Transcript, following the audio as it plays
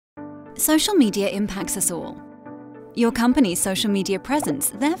Social media impacts us all. Your company's social media presence,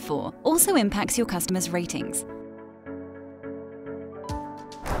 therefore, also impacts your customers' ratings.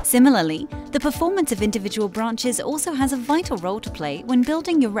 Similarly, the performance of individual branches also has a vital role to play when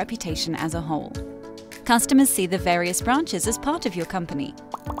building your reputation as a whole. Customers see the various branches as part of your company.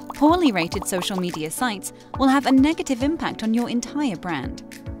 Poorly rated social media sites will have a negative impact on your entire brand.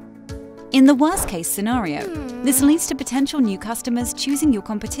 In the worst-case scenario, this leads to potential new customers choosing your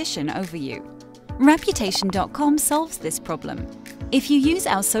competition over you. Reputation.com solves this problem. If you use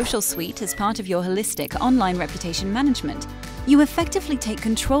our social suite as part of your holistic online reputation management, you effectively take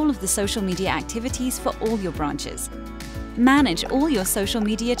control of the social media activities for all your branches. Manage all your social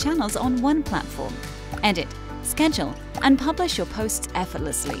media channels on one platform. Edit, schedule, and publish your posts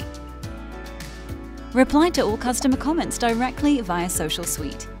effortlessly. Reply to all customer comments directly via Social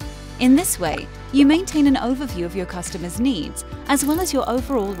Suite. In this way, you maintain an overview of your customers' needs as well as your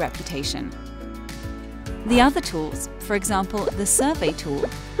overall reputation. The other tools, for example, the survey tool,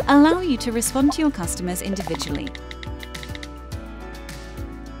 allow you to respond to your customers individually.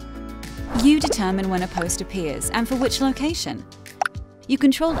 You determine when a post appears and for which location. You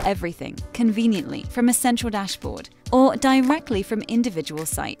control everything, conveniently, from a central dashboard or directly from individual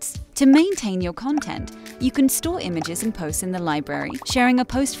sites. To maintain your content, you can store images and posts in the library, sharing a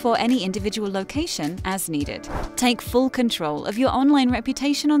post for any individual location as needed. Take full control of your online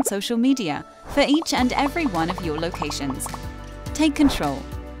reputation on social media for each and every one of your locations. Take control.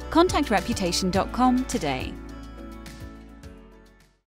 Contact Reputation.com today.